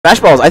Smash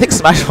Balls. I think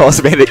Smash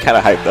Balls made it kind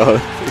of hype though.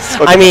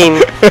 So I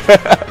mean,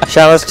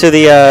 shout outs to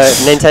the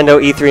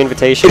Nintendo E3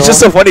 Invitational. It's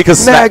just so funny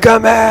because Mega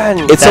Man.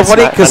 It's so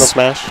funny because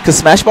Smash.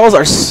 Smash Balls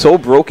are so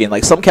broken.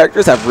 Like some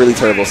characters have really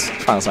terrible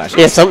Final Smash.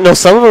 Yeah, some of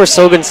them are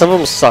so good, and some of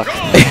them suck.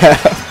 Yeah.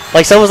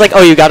 Like someone's like,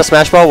 "Oh, you got a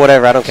Smash Ball?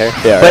 Whatever, I don't care."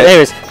 Yeah. But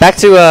anyways, back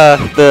to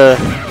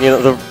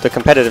the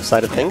competitive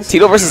side of things.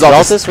 Tito versus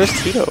Xaltis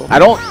versus Tito. I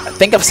don't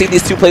think I've seen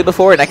these two play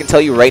before, and I can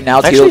tell you right now,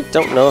 I actually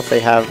don't know if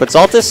they have, but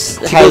Xaltis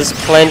has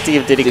plenty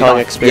of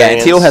DiddyKong experience. Yeah,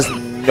 and Tito has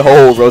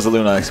no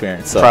RosaLuma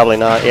experience. So. Probably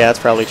not. Yeah, that's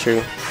probably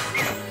true.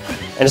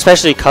 And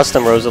especially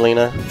custom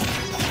RosaLuma.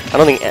 I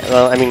don't think.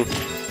 Well, I mean,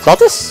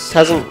 Xaltis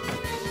hasn't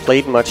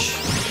played much.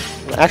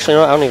 Actually,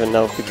 no, I don't even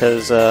know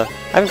because I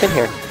haven't been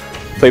here.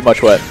 Played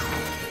much what?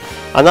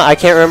 I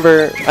can't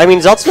remember. I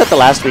mean, Xaltis was at the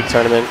last week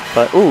tournament,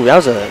 but ooh, that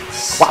was a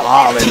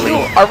solid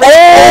lead. Oh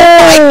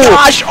my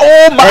gosh!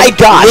 Oh my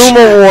gosh!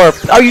 Luma Warp.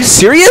 Are you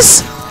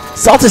serious?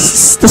 Xaltis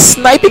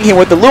sniping him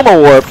with the Luma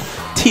Warp.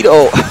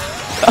 Tito,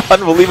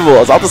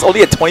 unbelievable. Xaltis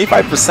only at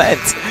 25%.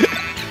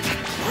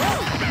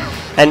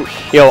 And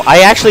yo,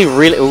 I actually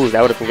really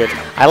that would have been good.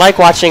 I like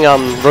watching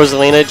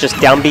RosaLuma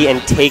just down B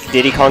and take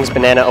DiddyKong's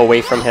banana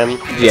away from him.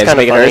 Yeah, it's kind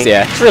of funny. hers,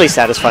 yeah. It's really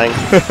satisfying.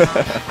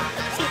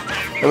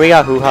 And we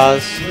got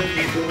hoo-has.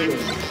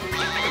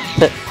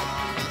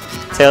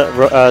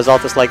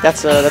 Xaltis like,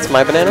 that's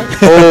my banana.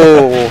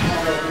 Oh.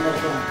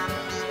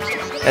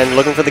 And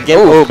looking for the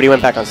gimp. Oh, but he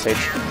went back on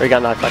stage. Or he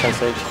got knocked back on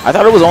stage. I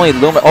thought it was only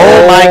Luma.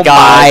 Oh my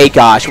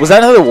gosh. Was that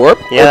another warp?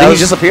 Yeah. Or did he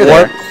just appear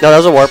there? No, that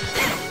was a warp.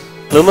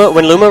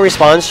 When Luma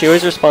responds, she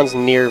always responds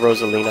near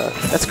RosaLuma.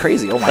 That's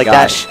crazy. Oh my like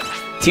gosh.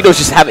 Tito's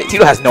just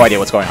Tito has no idea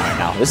what's going on right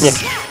now. This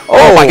is.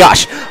 Oh my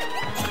gosh.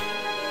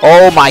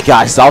 Oh my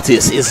gosh.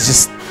 Xaltis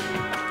is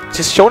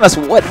just showing us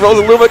what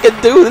RosaLuma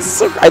can do. This is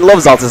so, I love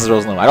Xaltis'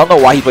 RosaLuma. I don't know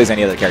why he plays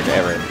any other character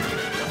ever.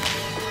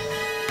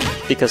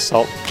 Because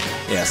Salt.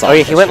 Yeah, Salt. Oh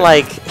yeah, he went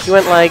like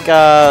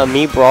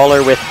me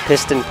Brawler with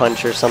Piston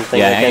Punch or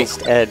something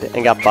against Ed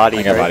and got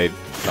bodied.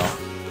 So.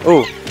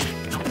 Ooh.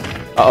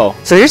 Uh-oh.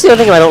 So here's the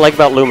other thing I don't like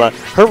about Luma.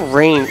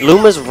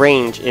 Luma's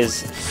range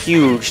is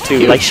huge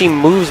too. Like she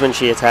moves when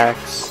she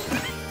attacks.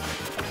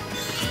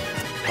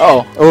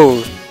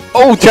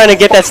 Oh, trying to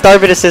get that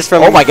Starbit assist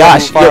from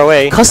far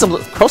away. Custom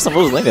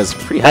RosaLuma is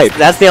pretty hype.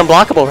 That's the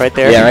unblockable right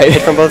there. Yeah, right.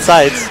 Hit from both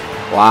sides.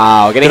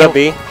 Wow, getting up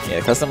B.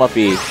 Yeah, custom up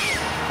B.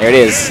 There it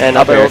is. And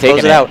up air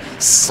close it out.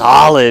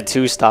 Solid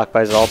 2-stock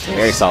by Xaltis.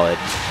 Very solid.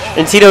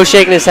 And Tito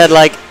shaking his head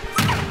like,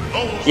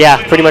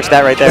 yeah, pretty much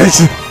that right there.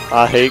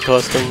 I hate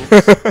customs. ...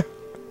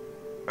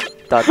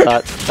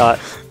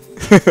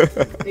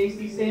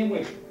 Tasty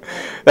sandwich.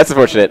 That's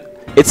unfortunate.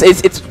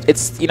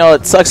 It's you know,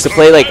 it sucks to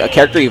play like a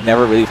character you've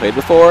never really played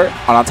before,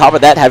 and on top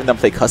of that having them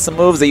play custom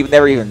moves that you've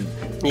never even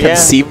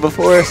conceived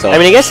before. So I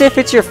mean, I guess if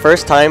it's your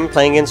first time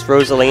playing against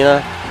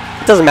RosaLuma,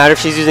 it doesn't matter if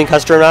she's using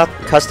customs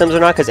or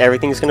not, because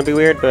everything's gonna be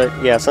weird. But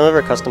yeah, some of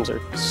her customs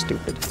are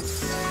stupid.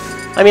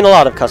 I mean, a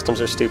lot of customs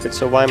are stupid,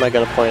 so why am I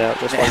gonna point out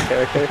just one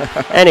character?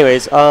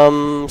 Anyways,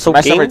 so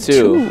match game number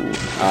 2.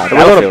 We're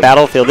going to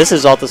Battlefield. This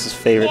is Xaltis'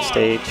 favorite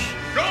stage.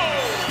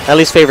 At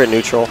least favorite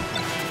neutral.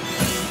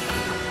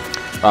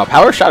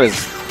 Power shot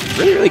is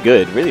really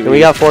good. Really. We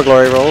got 4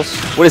 glory rolls.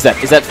 What is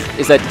that? Is that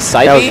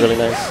side B? That was really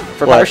nice.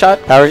 For power shot?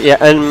 Yeah,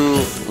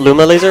 and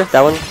Luma laser,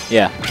 that one?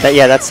 Yeah.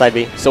 That's side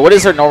B. So what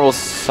is her normal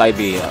side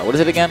B? What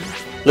is it again?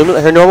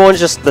 Her normal one's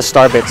just the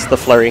star bits, the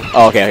flurry.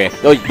 Oh, okay.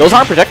 Those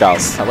aren't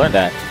projectiles. I learned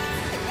that.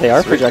 They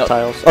are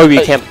projectiles. Oh,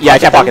 you can't. Yeah, I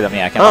can't pocket them.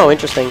 Yeah, I can't. Oh,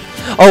 interesting.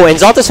 Oh, and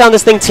Xaltis found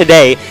this thing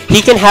today.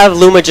 He can have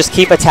Luma just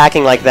keep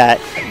attacking like that.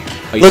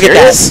 Look at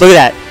that! Look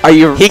at that! Are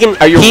you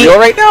real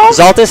right now?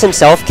 Xaltis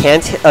himself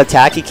can't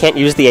attack. He can't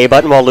use the A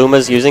button while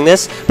Luma's using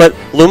this, but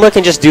Luma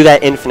can just do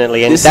that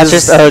infinitely, and that's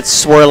just a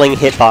swirling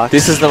hitbox.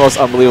 This is the most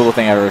unbelievable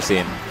thing I've ever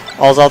seen.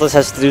 All Xaltis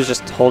has to do is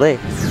just hold A.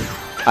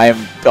 I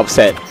am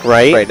upset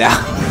right now.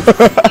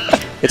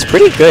 It's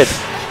pretty good.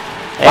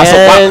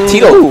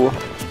 Wow,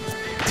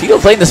 Tito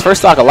playing this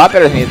first stock a lot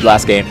better than he did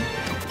last game.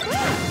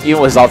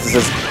 Even with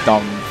Xaltis'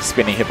 dumb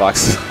spinning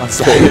hitbox on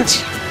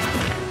stage.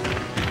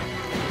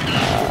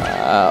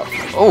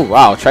 Oh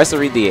wow, tries to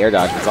read the air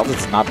dodge, but Xaltis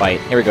does not bite.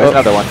 Here we go, here's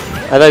another one.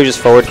 I thought you just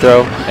forward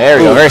throw. There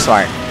we go, very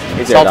smart.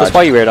 Xaltis,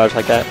 why you air dodge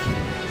like that?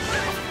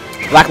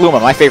 Black Luma,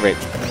 my favorite,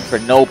 for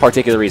no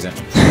particular reason.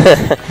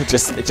 it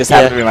just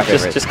happened to be my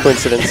favorite. Just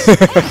coincidence.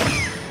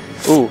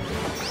 Ooh.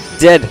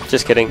 Dead.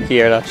 Just kidding. He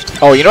air dodged.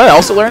 Oh, you know what I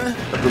also learned?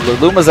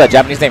 Luma's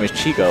Japanese name is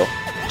Chico.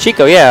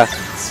 Chico, yeah.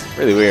 It's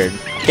really weird.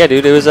 Yeah,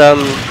 dude. It was oh,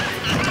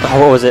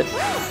 what was it?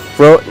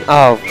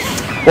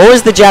 What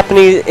was the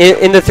Japanese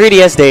in the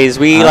 3DS days?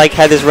 We like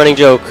had this running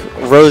joke.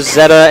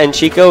 Rosetta and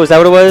Chico. Is that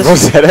what it was?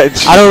 Rosetta and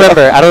Chico. I don't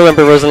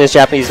remember RosaLuma's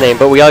Japanese name,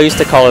 but we all used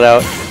to call it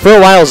out. For a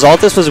while,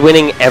 Xaltis was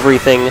winning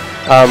everything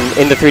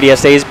in the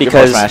 3DS days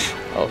because.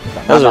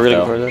 That was a really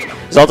good part.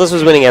 Xaltis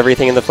was winning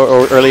everything in the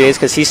early days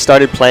because he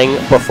started playing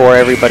before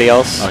everybody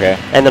else. Okay.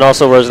 And then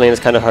also RosaLuma is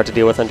kind of hard to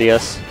deal with on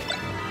DS.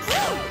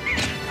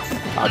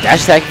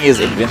 Dash attacking is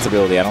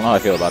invincibility. I don't know how I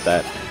feel about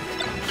that.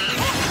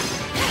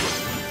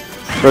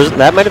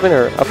 That might have been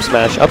her up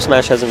smash. Up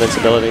smash has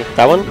invincibility.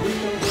 That one?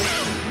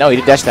 No, he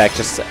did dash attack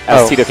just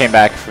as Tito came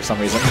back for some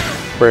reason.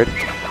 Weird.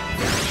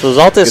 So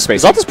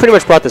Xaltis pretty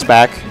much brought this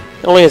back.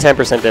 Only a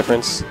 10%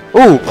 difference.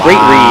 Ooh, great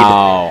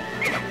read.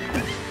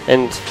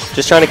 And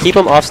just trying to keep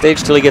him off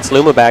stage till he gets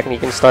Luma back and he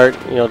can start,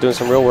 doing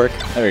some real work.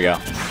 There we go.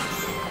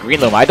 Green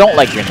Luma. I don't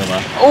like Green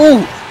Luma.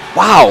 Oh,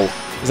 wow.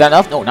 Is that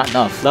enough? No, not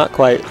enough. Not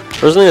quite.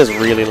 RosaLuma's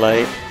really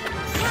light.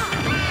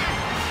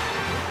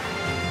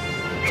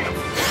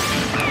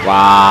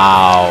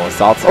 Wow.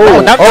 Xaltis.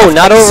 Oh,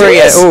 not over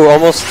yet. Oh,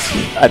 almost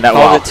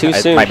called it too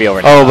soon. It might be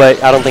over now. Oh,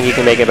 but I don't think he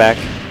can make it back.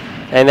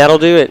 And that'll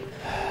do it.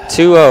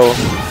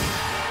 2-0.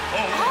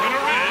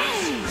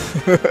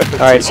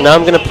 Alright, so now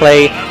I'm going to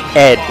play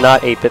Ed,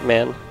 not 8-Bit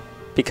Man,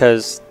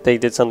 because they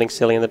did something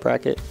silly in the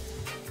bracket.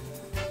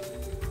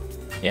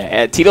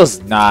 Yeah, Tito's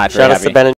not Shout out to Ben and